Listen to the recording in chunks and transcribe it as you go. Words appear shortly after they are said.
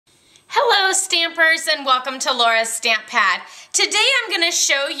Hello Stampers and welcome to Laura's Stamp Pad. Today I'm going to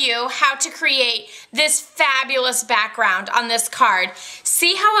show you how to create this fabulous background on this card.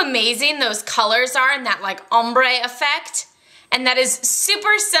 See how amazing those colors are and that like ombre effect? And that is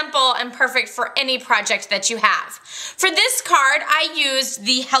super simple and perfect for any project that you have. For this card, I used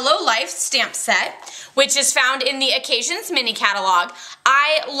the Hello Life stamp set, which is found in the Occasions mini catalog.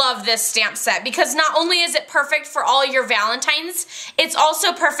 I love this stamp set because not only is it perfect for all your Valentines, it's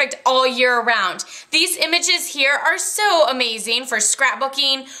also perfect all year round. These images here are so amazing for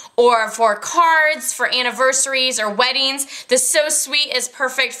scrapbooking or for cards, for anniversaries or weddings. The So Sweet is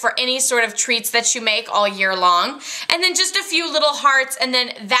perfect for any sort of treats that you make all year long. And then just a few little hearts, and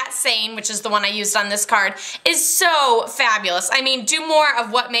then that saying, which is the one I used on this card, is so fabulous. I mean, do more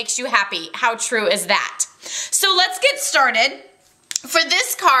of what makes you happy. How true is that? So let's get started. For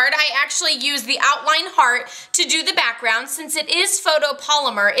this card, I actually use the outline heart to do the background. Since it is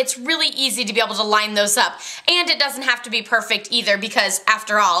photopolymer, it's really easy to be able to line those up. And it doesn't have to be perfect either because,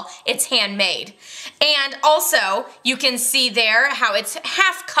 after all, it's handmade. And also, you can see there how it's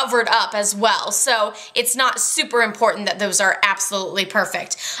half covered up as well. So it's not super important that those are absolutely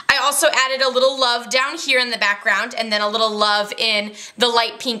perfect. I also added a little love down here in the background and then a little love in the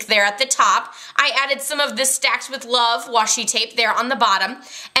light pink there at the top. I added some of this Stacked with Love washi tape there on the bottom.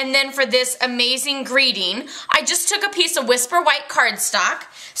 And then for this amazing greeting, I just took a piece of Whisper White cardstock.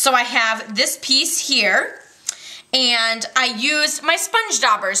 So I have this piece here, and I used my Sponge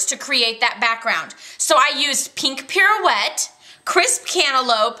Daubers to create that background. So I used Pink Pirouette, Crisp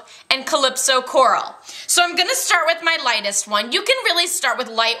Cantaloupe, and Calypso Coral. So I'm going to start with my lightest one. You can really start with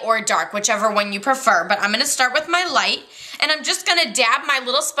light or dark, whichever one you prefer, but I'm going to start with my light. And I'm just going to dab my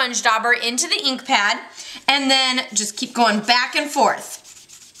little sponge dauber into the ink pad and then just keep going back and forth.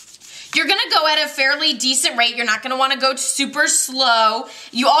 You're going to go at a fairly decent rate. You're not going to want to go super slow.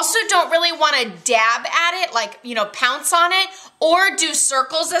 You also don't really want to dab at it, like, you know, pounce on it or do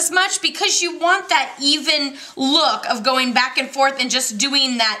circles as much because you want that even look of going back and forth and just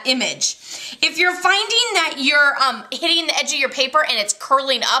doing that image. If you're finding that you're hitting the edge of your paper and it's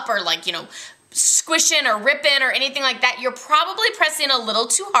curling up or like, you know, squishing or ripping or anything like that, you're probably pressing a little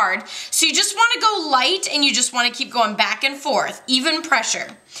too hard. So you just want to go light and you just want to keep going back and forth, even pressure.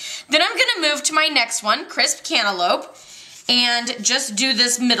 Then I'm going to move to my next one, Crisp Cantaloupe, and just do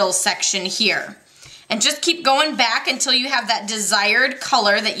this middle section here. And just keep going back until you have that desired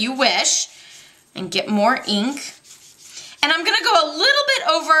color that you wish, and get more ink. And I'm going to go a little bit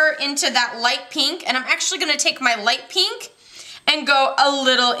over into that light pink, and I'm actually going to take my light pink and go a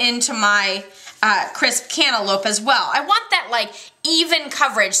little into my Crisp Cantaloupe as well. I want that like even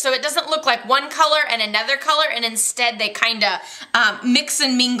coverage so it doesn't look like one color and another color, and instead they kind of mix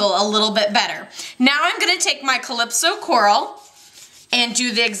and mingle a little bit better. Now I'm going to take my Calypso Coral and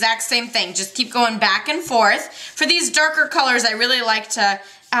do the exact same thing. Just keep going back and forth. For these darker colors, I really like to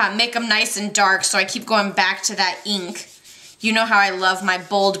make them nice and dark, so I keep going back to that ink. You know how I love my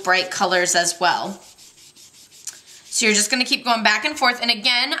bold, bright colors as well. So you're just going to keep going back and forth, and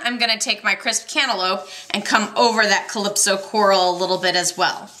again, I'm going to take my Crisp Cantaloupe and come over that Calypso Coral a little bit as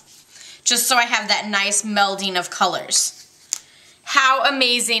well, just so I have that nice melding of colors. How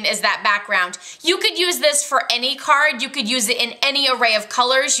amazing is that background? You could use this for any card. You could use it in any array of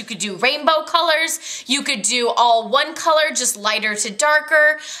colors. You could do rainbow colors. You could do all one color, just lighter to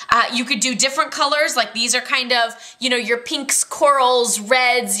darker. You could do different colors, like these are kind of, you know, your pinks, corals,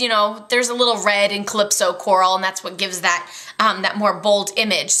 reds, you know, there's a little red in Calypso Coral, and that's what gives that, that more bold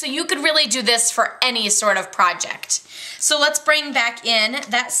image. So you could really do this for any sort of project. So let's bring back in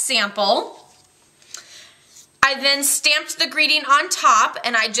that sample. I then stamped the greeting on top,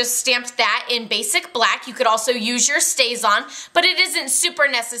 and I just stamped that in basic black. You could also use your StazOn, but it isn't super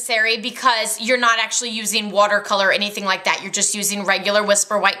necessary because you're not actually using watercolor or anything like that. You're just using regular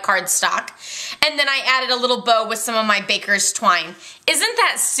Whisper White cardstock. And then I added a little bow with some of my baker's twine. Isn't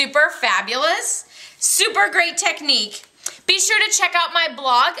that super fabulous? Super great technique. Be sure to check out my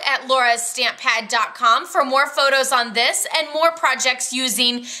blog at laurastamppad.com for more photos on this and more projects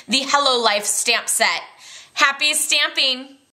using the Hello Life stamp set. Happy stamping!